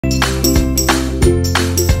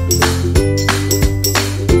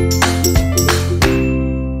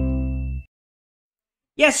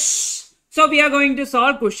Yes. So we are going to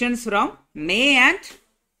solve questions from May and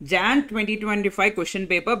Jan 2025 question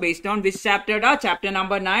paper based on which chapter? Chapter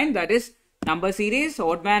number 9, that is number series,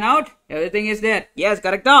 odd man out. Everything is there. Yes,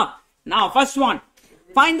 correct. Now, first one.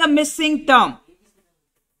 Find the missing term.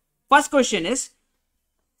 First question is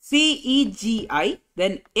CEGI,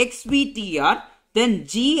 then XVTR, then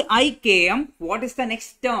GIKM. What is the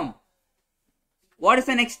next term? What is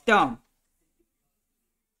the next term?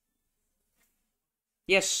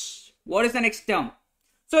 Yes, what is the next term?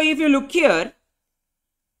 So if you look here,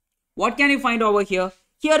 what can you find over here?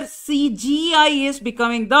 Here CGI is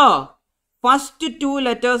becoming the first two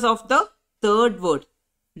letters of the third word.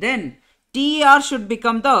 Then TR should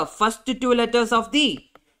become the first two letters of the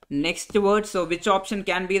next word. So which option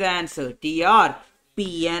can be the answer? TR,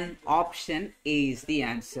 PN, option A is the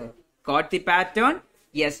answer. Got the pattern?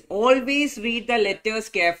 Yes, always read the letters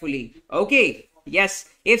carefully. Okay. Yes,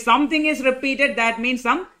 if something is repeated, that means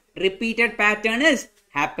some repeated pattern is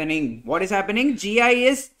happening. What is happening? GI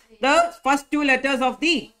is the first two letters of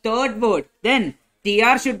the third word. Then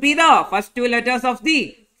TR should be the first two letters of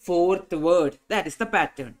the fourth word. That is the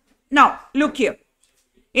pattern. Now, look here.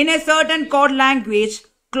 In a certain code language,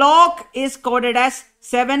 clock is coded as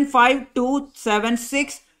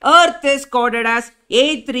 75276. Earth is coded as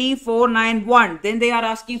 83491. Then they are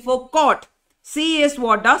asking for code. C is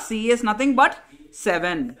what? C is nothing but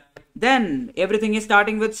 7. Then everything is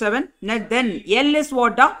starting with 7. Then L is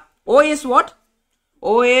what? O is what?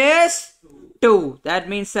 O is 2. That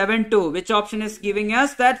means 7, 2. Which option is giving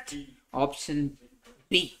us that? Option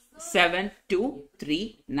B. 7, 2,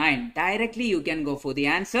 3, 9. Directly you can go for the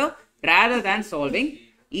answer rather than solving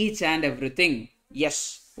each and everything.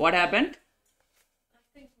 Yes. What happened?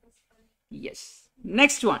 Yes.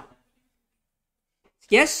 Next one.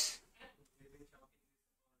 Yes.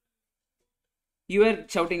 You were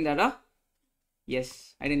shouting that, huh?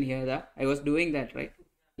 Yes, I didn't hear that. I was doing that, right?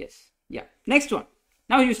 Yes. Yeah. Next one.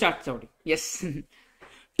 Now you start shouting. Yes.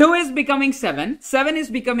 2 is becoming 7. 7 is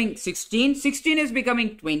becoming 16. 16 is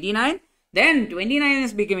becoming 29. Then 29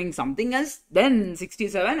 is becoming something else. Then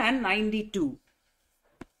 67 and 92.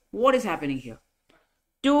 What is happening here?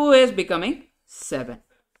 2 is becoming 7.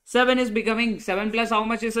 7 is becoming 7 plus how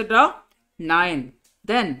much is it? 9.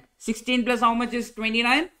 Then 16 plus how much is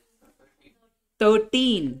 29?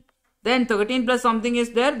 13. Then 13 plus something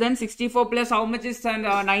is there. Then 64 plus how much is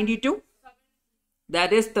 92?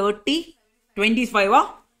 That is 30. 25.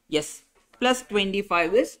 Yes. Plus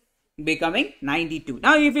 25 is becoming 92.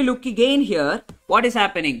 Now if you look again here, what is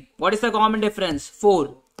happening? What is the common difference?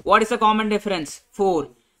 4. What is the common difference? 4.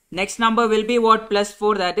 Next number will be what? Plus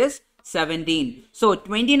 4, that is 17. So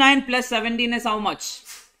 29 plus 17 is how much?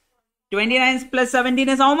 29 plus 17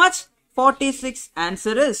 is how much? 46.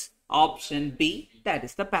 Answer is option B. That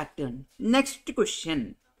is the pattern. Next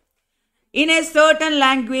question. In a certain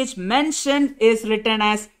language, mention is written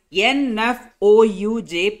as NFOUJPO.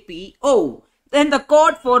 Then the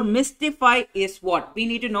code for mystify is what? We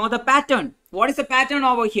need to know the pattern. What is the pattern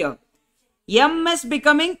over here? M is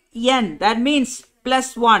becoming N. That means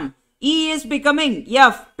plus 1. E is becoming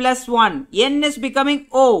F plus 1. N is becoming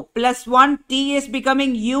O plus 1. T is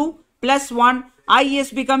becoming U plus 1. I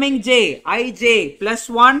is becoming J. IJ plus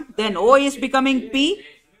 1. Then O is becoming P.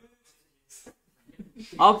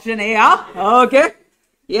 Option A. Okay.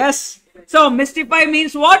 Yes. So mystify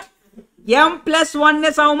means what? M plus 1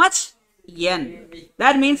 is how much? N.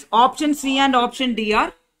 That means option C and option D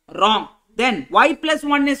are wrong. Then Y plus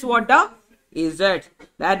 1 is what? Z.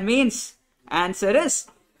 That means answer is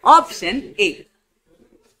option A.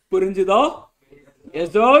 Purinjida?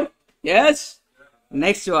 Yes or? Yes.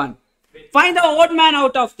 Next one. Find the odd man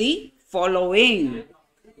out of the following.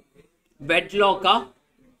 Wedlock.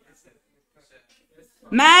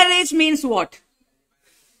 Marriage means what?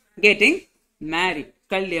 Getting married.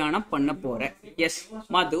 Kalyanam panna pore. Yes.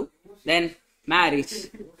 Madhu. Then marriage.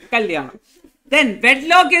 Kalyanam. Then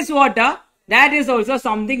wedlock is what? That is also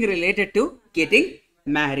something related to getting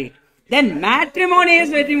married. Then matrimony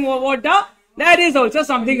is what? That is also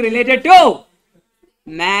something related to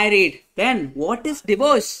married. Then what is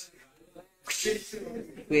divorce?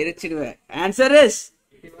 Answer is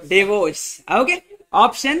divorce. Okay.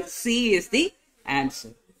 Option C is the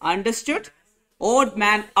answer. Understood? Odd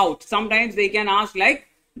man out. Sometimes they can ask like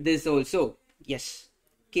this also. Yes.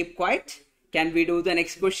 Keep quiet. Can we do the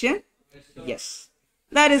next question? Yes.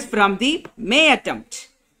 That is from the May attempt.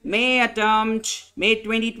 May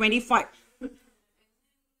 2025.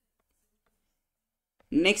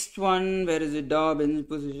 Next one, where is it? Bench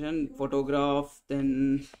position, photograph,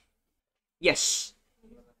 then yes.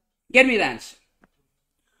 Get me the answer.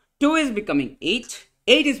 2 is becoming 8.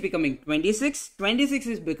 8 is becoming 26. 26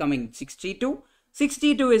 is becoming 62.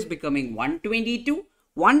 62 is becoming 122.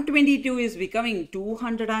 122 is becoming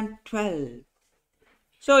 212.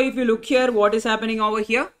 So if you look here, what is happening over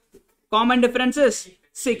here? Common difference is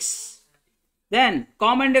 6. Then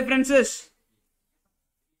common difference is,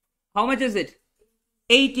 how much is it?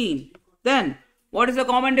 18. Then what is the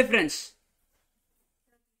common difference?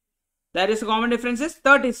 That is the common difference is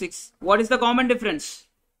 36. What is the common difference?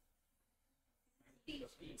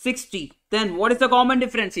 60. Then what is the common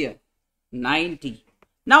difference here? 90.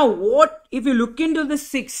 Now what if you look into the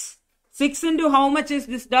 6? 6 into how much is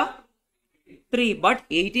this? The 3. But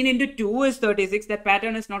 18 into 2 is 36. That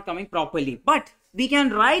pattern is not coming properly. But we can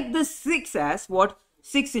write the 6 as what?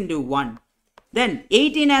 6 into 1. Then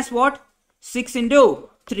 18 as what? 6 into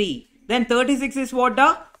 3. Then 36 is what?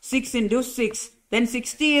 The 6 into 6. Then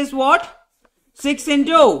 60 is what? 6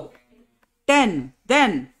 into 10.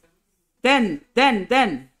 Then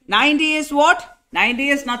 90 is what? 90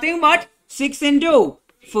 is nothing but 6 into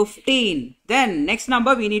 15. Then next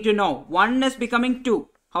number we need to know. 1 is becoming 2.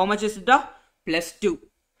 How much is it? Plus 2.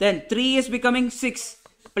 Then 3 is becoming 6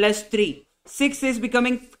 plus 3. 6 is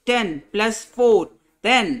becoming 10 plus 4.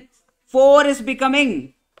 Then 4 is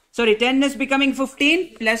becoming, 10 is becoming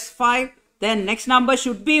 15 plus 5. Then next number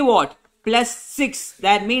should be what? Plus 6.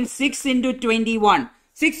 That means 6 into 21.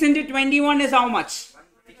 6 into 21 is how much?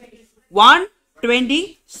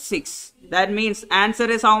 126. That means answer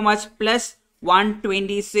is how much? Plus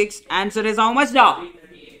 126. Answer is how much now?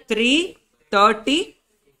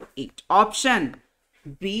 338. Option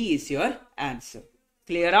B is your answer.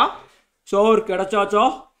 Clear? Sure,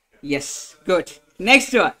 kadachacho? Yes. Good.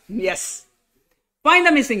 Next one. Yes. Find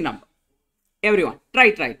the missing number. Everyone,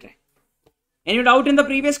 try. Any doubt in the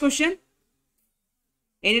previous question?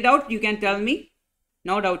 Any doubt? You can tell me.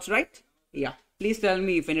 No doubts, right? Yeah. Please tell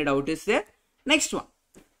me if any doubt is there. Next one.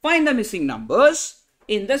 Find the missing numbers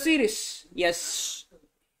in the series. Yes.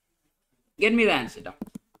 Get me the answer down.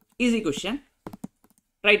 Easy question.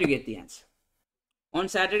 Try to get the answer. On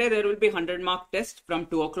Saturday, there will be 100-mark test from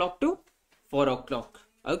 2 o'clock to 4 o'clock.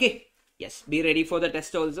 Okay. Yes. Be ready for the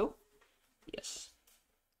test also. Yes.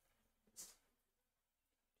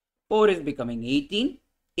 4 is becoming 18.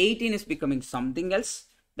 18 is becoming something else.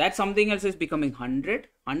 That something else is becoming 100.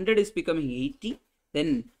 100 is becoming 80.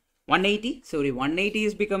 Then 180. 180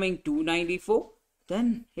 is becoming 294.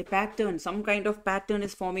 Then a pattern, some kind of pattern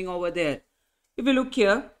is forming over there. If you look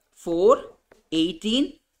here, 4,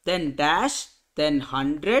 18, then dash, then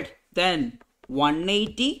 100, then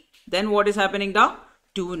 180. Then what is happening now?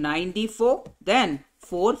 294, then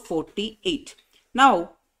 448.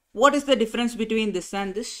 Now, what is the difference between this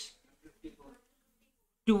and this?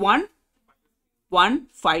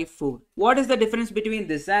 154. What is the difference between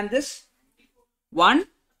this and this?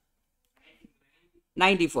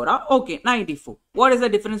 194. Okay, 94. What is the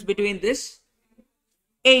difference between this?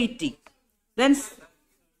 80. Then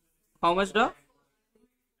how much the?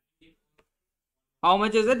 How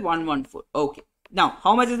much is it? 114. Okay. Now,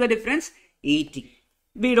 how much is the difference? 80.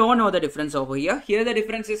 We don't know the difference over here. Here the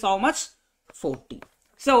difference is how much? 40.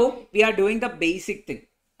 So, we are doing the basic thing.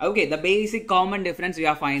 Okay, the basic common difference we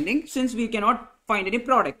are finding since we cannot find any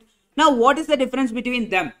product. Now, what is the difference between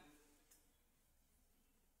them?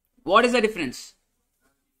 What is the difference?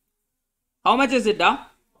 How much is it?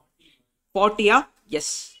 40, yeah?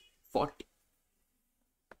 Yes, 40.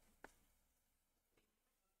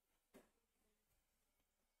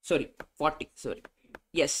 Sorry, 40, sorry.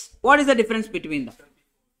 Yes, what is the difference between them?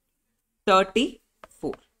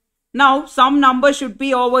 34. Now, some number should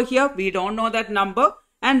be over here. We don't know that number.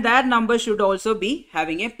 And that number should also be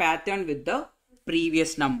having a pattern with the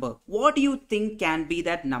previous number. What do you think can be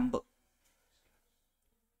that number?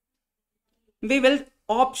 We will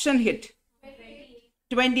option hit.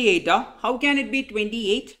 28. How can it be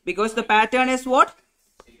 28? Because the pattern is what?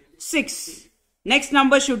 6. Next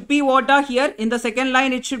number should be what? Here in the second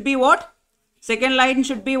line it should be what? Second line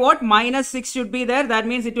should be what? Minus 6 should be there. That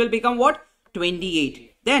means it will become what?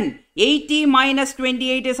 28. Then 80 minus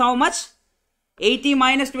 28 is how much? 80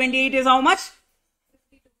 minus 28 is how much?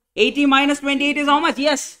 80 minus 28 is how much?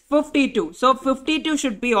 Yes, 52. So 52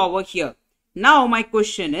 should be over here. Now my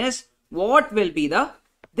question is, what will be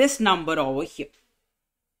this number over here?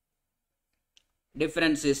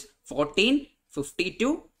 Difference is 14,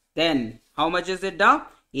 52. Then how much is it?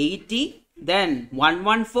 80. Then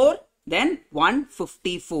 114. Then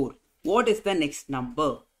 154. What is the next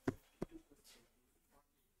number?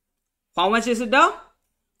 How much is it?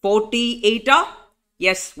 48.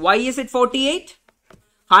 Yes. Why is it 48?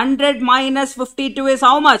 100 minus 52 is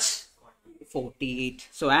how much? 48.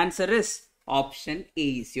 So answer is Option A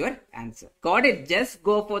is your answer. Got it? Just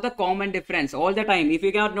go for the common difference all the time. If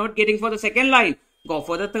you are not getting for the second line, go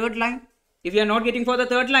for the third line. If you are not getting for the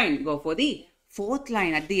third line, go for the fourth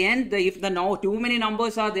line. At the end, if too many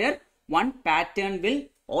numbers are there, one pattern will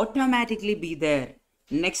automatically be there.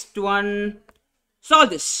 Next one, solve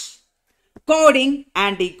this. Coding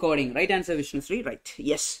and decoding. Right answer, Vishnusri. Right.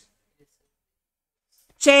 Yes.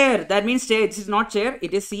 Chair. That means chair. This is not chair.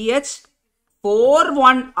 It is CH.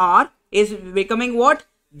 41R is becoming what?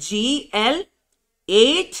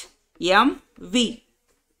 GL8MV.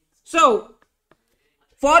 So,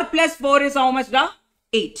 4 plus 4 is how much? The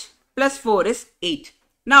 8. Plus 4 is 8.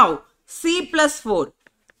 Now, C plus 4.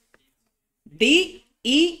 D,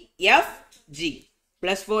 E, F, G.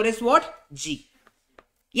 Plus 4 is what? G.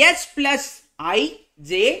 H plus I,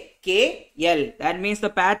 J, K, L. That means the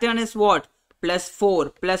pattern is what? Plus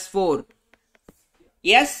 4, plus 4.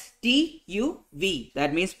 S, T, U, V.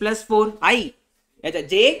 That means plus 4. I.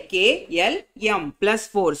 J, K, L, M. Plus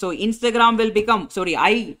 4. So, Instagram will become, sorry,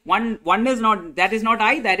 I. 1 is not, that is not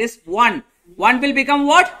I, that is 1. 1 will become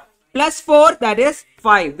what? Plus 4, that is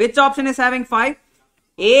 5. Which option is having 5?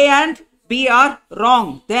 A and B are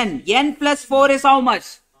wrong. Then, N plus 4 is how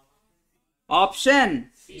much?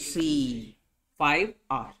 Option C.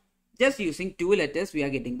 5R. Just using 2 letters, we are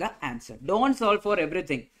getting the answer. Don't solve for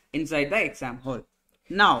everything inside the exam hall.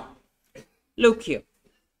 Now, look here.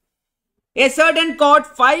 A certain chord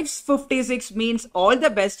 556 means all the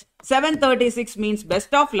best, 736 means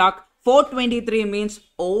best of luck, 423 means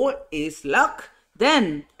all is luck.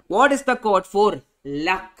 Then, what is the chord for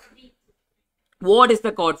luck? What is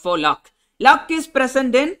the chord for luck? Luck is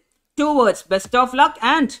present in 2 words, best of luck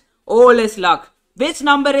and all is luck. Which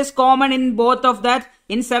number is common in both of that?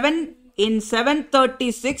 In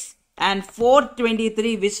 736 and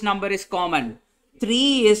 423, which number is common?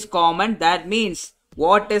 3 is common. That means,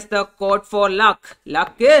 what is the code for luck?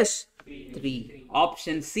 Luck is 3.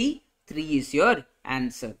 Option C, 3 is your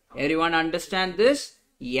answer. Everyone understand this?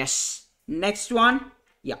 Yes. Next one.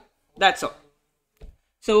 Yeah, that's all.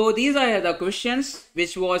 So, these are the questions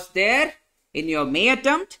which was there in your May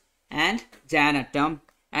attempt and Jan attempt.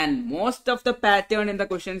 And most of the pattern in the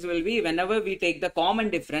questions will be, whenever we take the common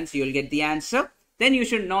difference, you will get the answer. Then you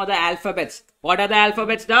should know the alphabets. What are the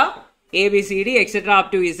alphabets? The A, B, C, D, etc. up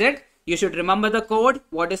to Z. You should remember the code.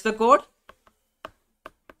 What is the code?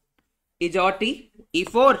 E-T,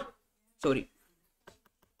 E4, sorry.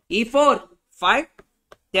 E4, 5,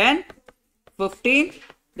 10, 15,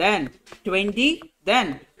 then 20,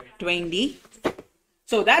 then 20.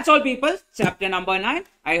 So that's all, people. Chapter number 9.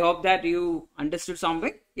 I hope that you understood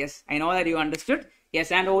something. Yes, I know that you understood.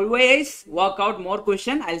 Yes, and always work out more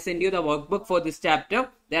questions. I'll send you the workbook for this chapter.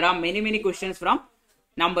 There are many questions from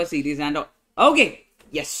number series and all. Okay.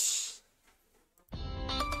 Yes.